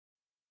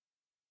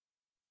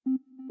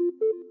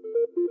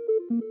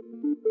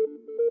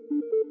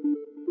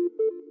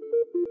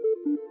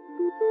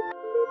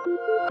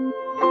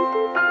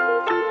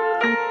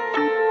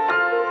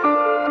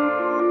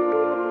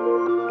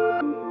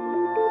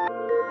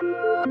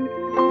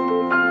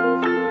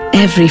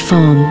Every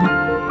form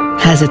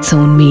has its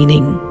own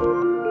meaning.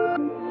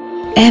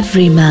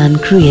 Every man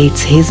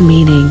creates his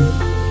meaning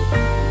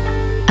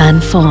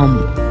and form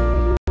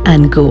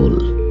and goal.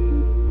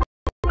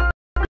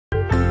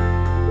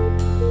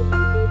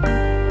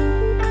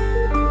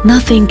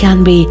 Nothing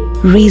can be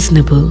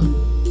reasonable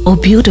or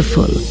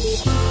beautiful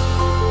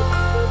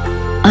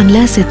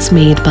unless it's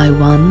made by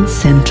one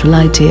central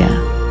idea.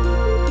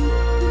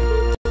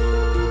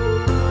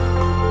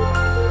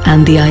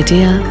 And the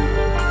idea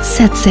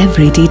sets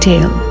every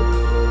detail.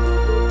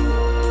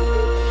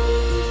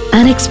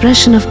 An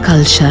expression of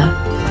culture,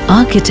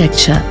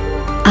 architecture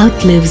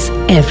outlives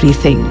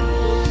everything.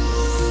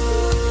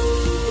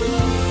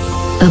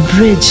 A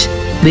bridge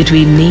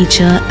between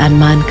nature and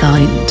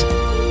mankind.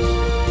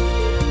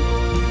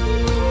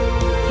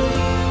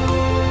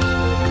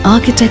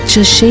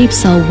 Architecture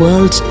shapes our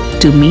world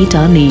to meet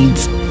our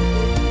needs.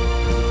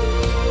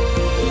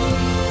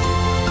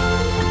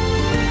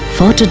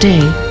 For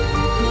today,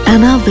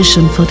 and our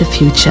vision for the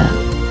future.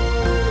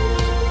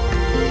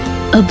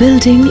 A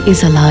building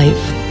is alive,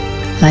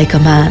 like a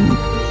man.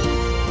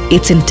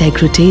 Its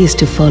integrity is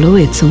to follow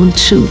its own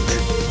truth,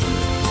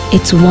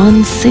 its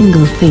one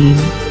single theme,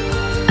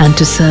 and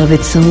to serve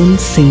its own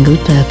single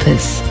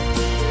purpose.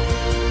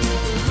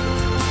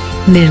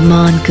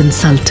 Nirman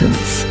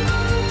Consultants,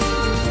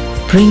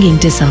 bringing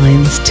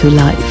designs to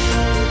life.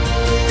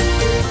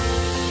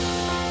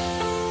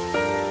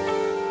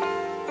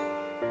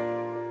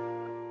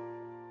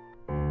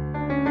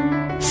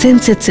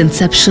 Since its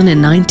inception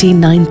in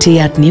 1990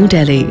 at New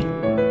Delhi,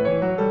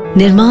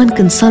 Nirman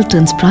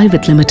Consultants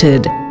Private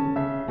Limited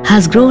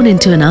has grown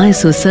into an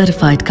ISO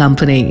certified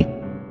company.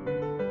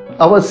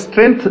 Our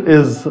strength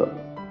is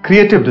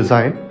creative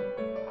design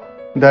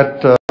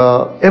that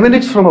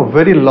emanates from a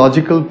very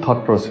logical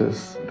thought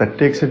process that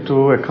takes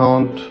into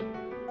account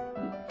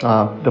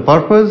the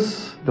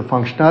purpose, the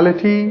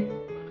functionality,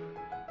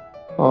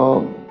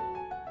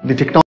 the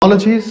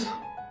technologies,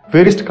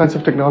 various kinds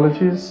of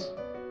technologies,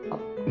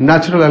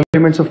 natural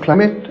elements of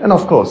climate, and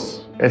of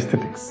course,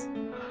 aesthetics.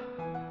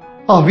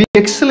 We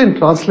excel in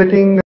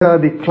translating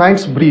the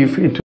client's brief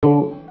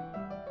into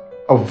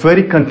a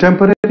very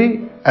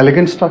contemporary,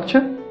 elegant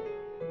structure.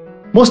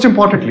 Most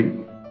importantly,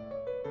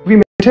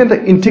 we maintain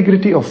the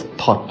integrity of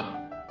thought.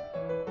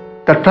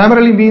 That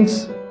primarily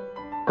means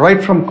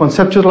right from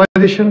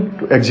conceptualization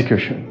to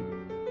execution.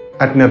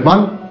 At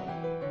Nirman,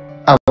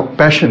 our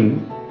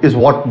passion is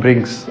what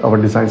brings our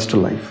designs to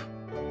life.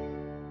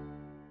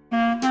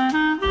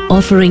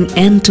 Offering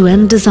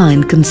end-to-end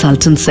design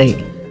consultancy.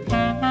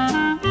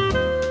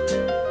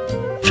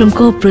 From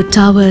corporate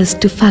towers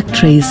to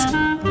factories,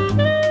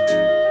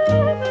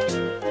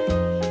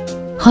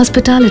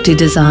 hospitality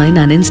design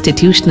and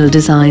institutional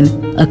design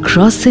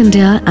across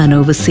India and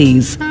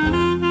overseas.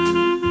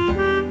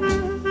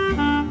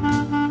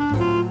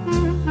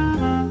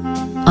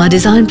 Our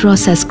design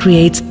process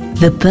creates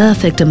the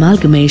perfect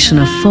amalgamation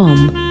of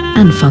form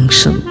and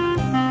function.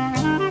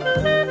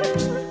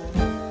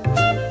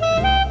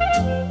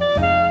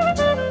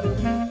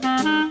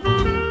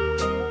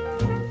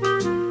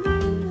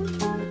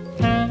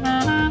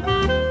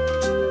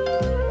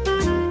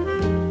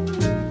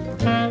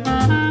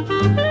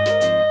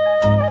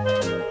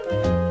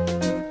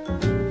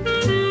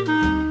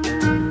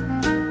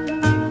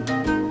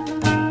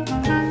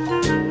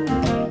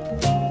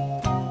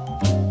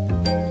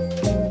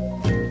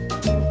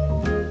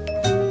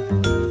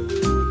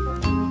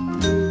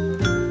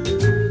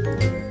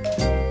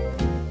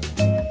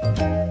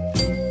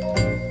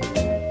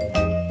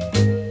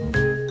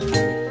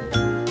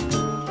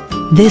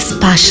 This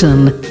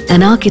passion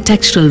and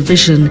architectural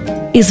vision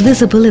is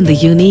visible in the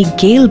unique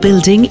Gale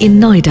building in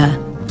Noida.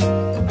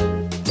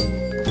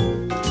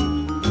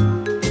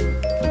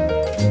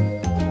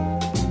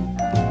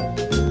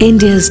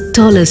 India's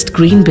tallest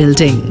green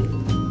building.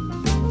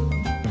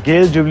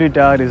 Gale Jubilee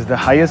Tower is the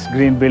highest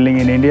green building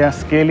in India,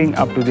 scaling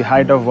up to the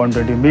height of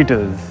 120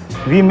 meters.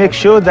 We make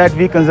sure that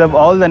we conserve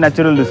all the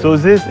natural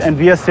resources and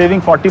we are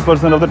saving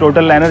 40% of the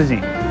total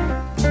energy.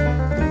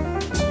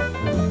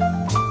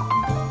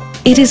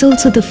 It is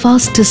also the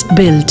fastest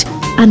built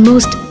and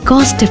most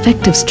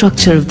cost-effective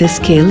structure of this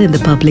scale in the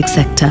public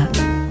sector.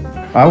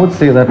 I would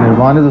say that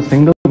Nirman is a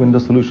single window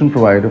solution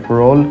provider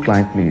for all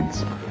client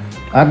needs.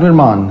 At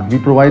Nirman, we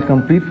provide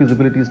complete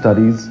feasibility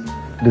studies,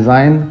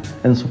 design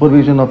and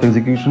supervision of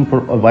execution for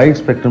a wide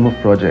spectrum of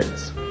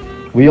projects.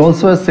 We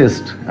also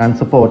assist and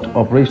support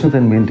operations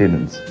and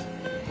maintenance.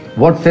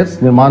 What sets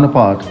Nirman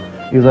apart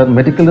is our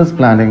meticulous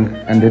planning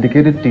and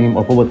dedicated team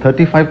of over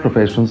 35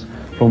 professionals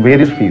from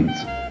various fields.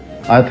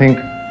 I think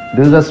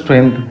this is our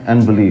strength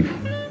and belief.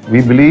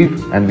 We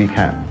believe and we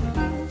can.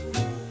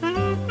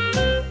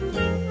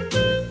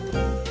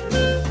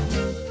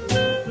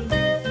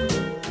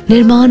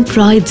 Nirman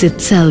prides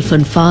itself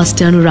on fast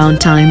turnaround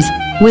times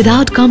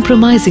without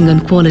compromising on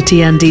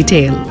quality and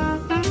detail.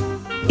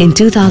 In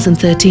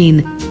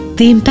 2013,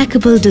 the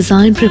impeccable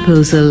design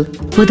proposal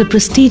for the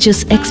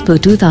prestigious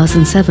Expo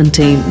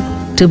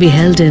 2017 to be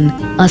held in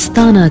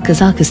Astana,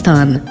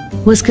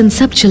 Kazakhstan was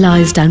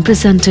conceptualized and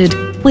presented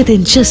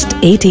within just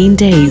 18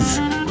 days.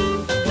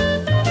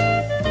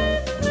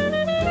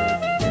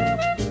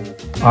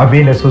 I've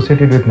been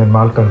associated with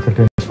Nirman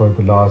Consultants for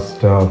the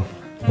last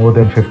more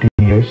than 15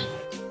 years.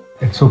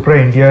 At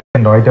Supra India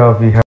in Noida,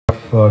 we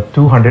have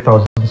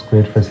 200,000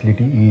 square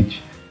facility each,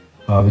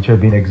 which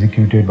have been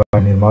executed by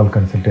Nirman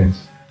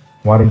Consultants,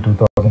 one in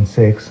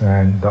 2006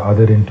 and the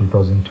other in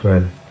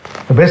 2012.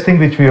 The best thing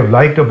which we have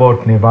liked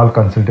about Nirman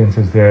Consultants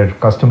is their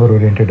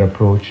customer-oriented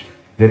approach,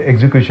 their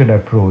execution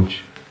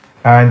approach,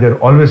 and they're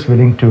always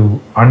willing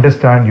to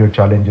understand your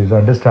challenges,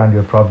 understand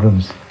your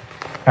problems,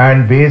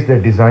 and base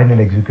their design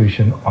and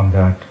execution on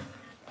that.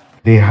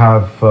 They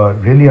have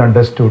really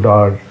understood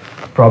our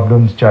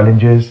problems,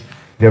 challenges.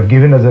 They have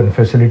given us a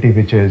facility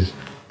which is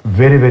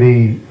very,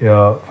 very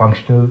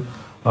functional.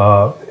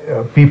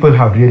 People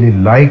have really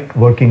liked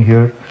working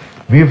here.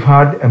 We've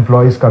had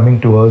employees coming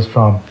to us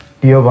from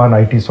tier 1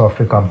 IT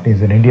software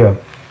companies in India,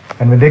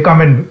 and when they come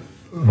and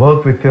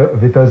work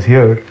with us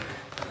here,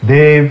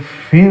 they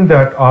feel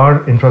that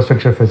our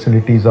infrastructure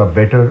facilities are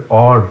better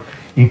or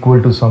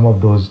equal to some of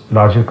those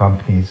larger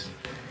companies.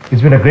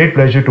 It's been a great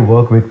pleasure to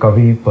work with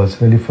Kavi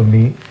personally for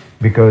me,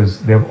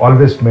 because they've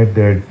always met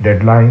their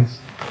deadlines,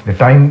 the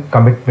time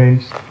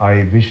commitments.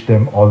 I wish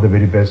them all the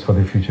very best for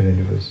their future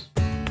endeavors.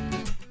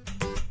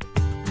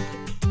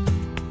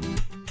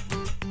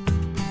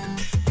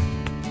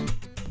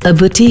 A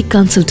boutique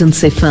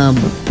consultancy firm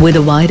with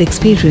a wide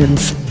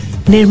experience,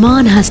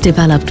 Nirman has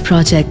developed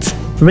projects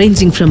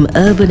ranging from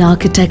urban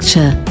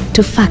architecture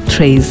to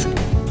factories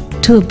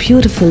to a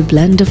beautiful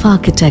blend of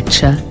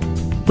architecture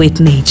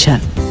with nature.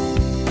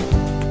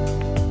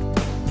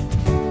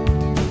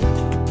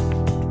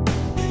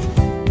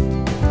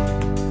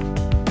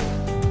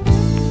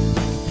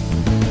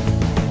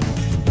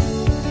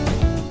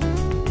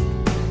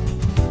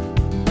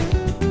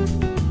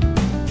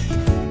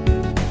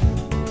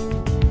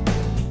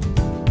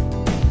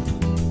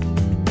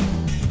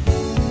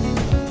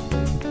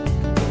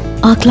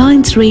 Our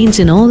clients range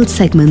in all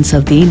segments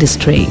of the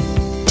industry,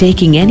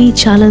 taking any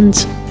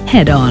challenge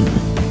head-on.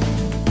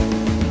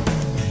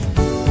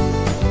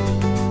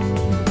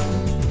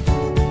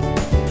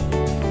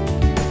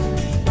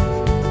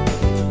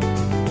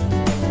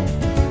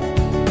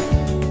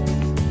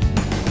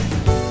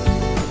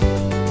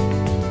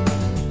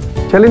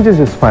 Challenges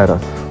inspire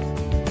us.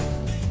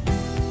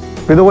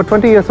 With over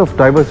 20 years of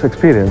diverse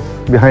experience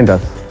behind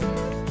us,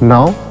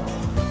 now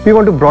we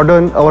want to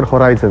broaden our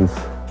horizons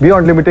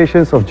beyond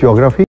limitations of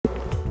geography,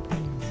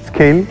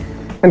 scale,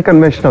 and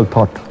conventional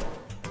thought.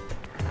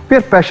 We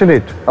are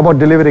passionate about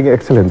delivering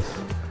excellence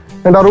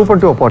and are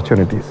open to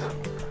opportunities.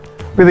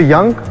 With a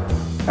young,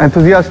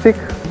 enthusiastic,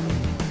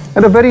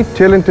 and a very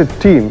talented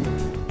team,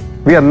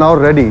 we are now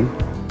ready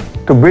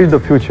to build the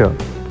future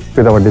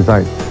with our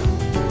designs.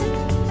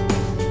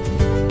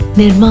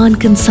 Nirman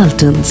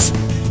Consultants,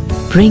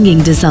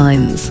 bringing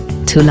designs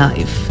to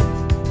life.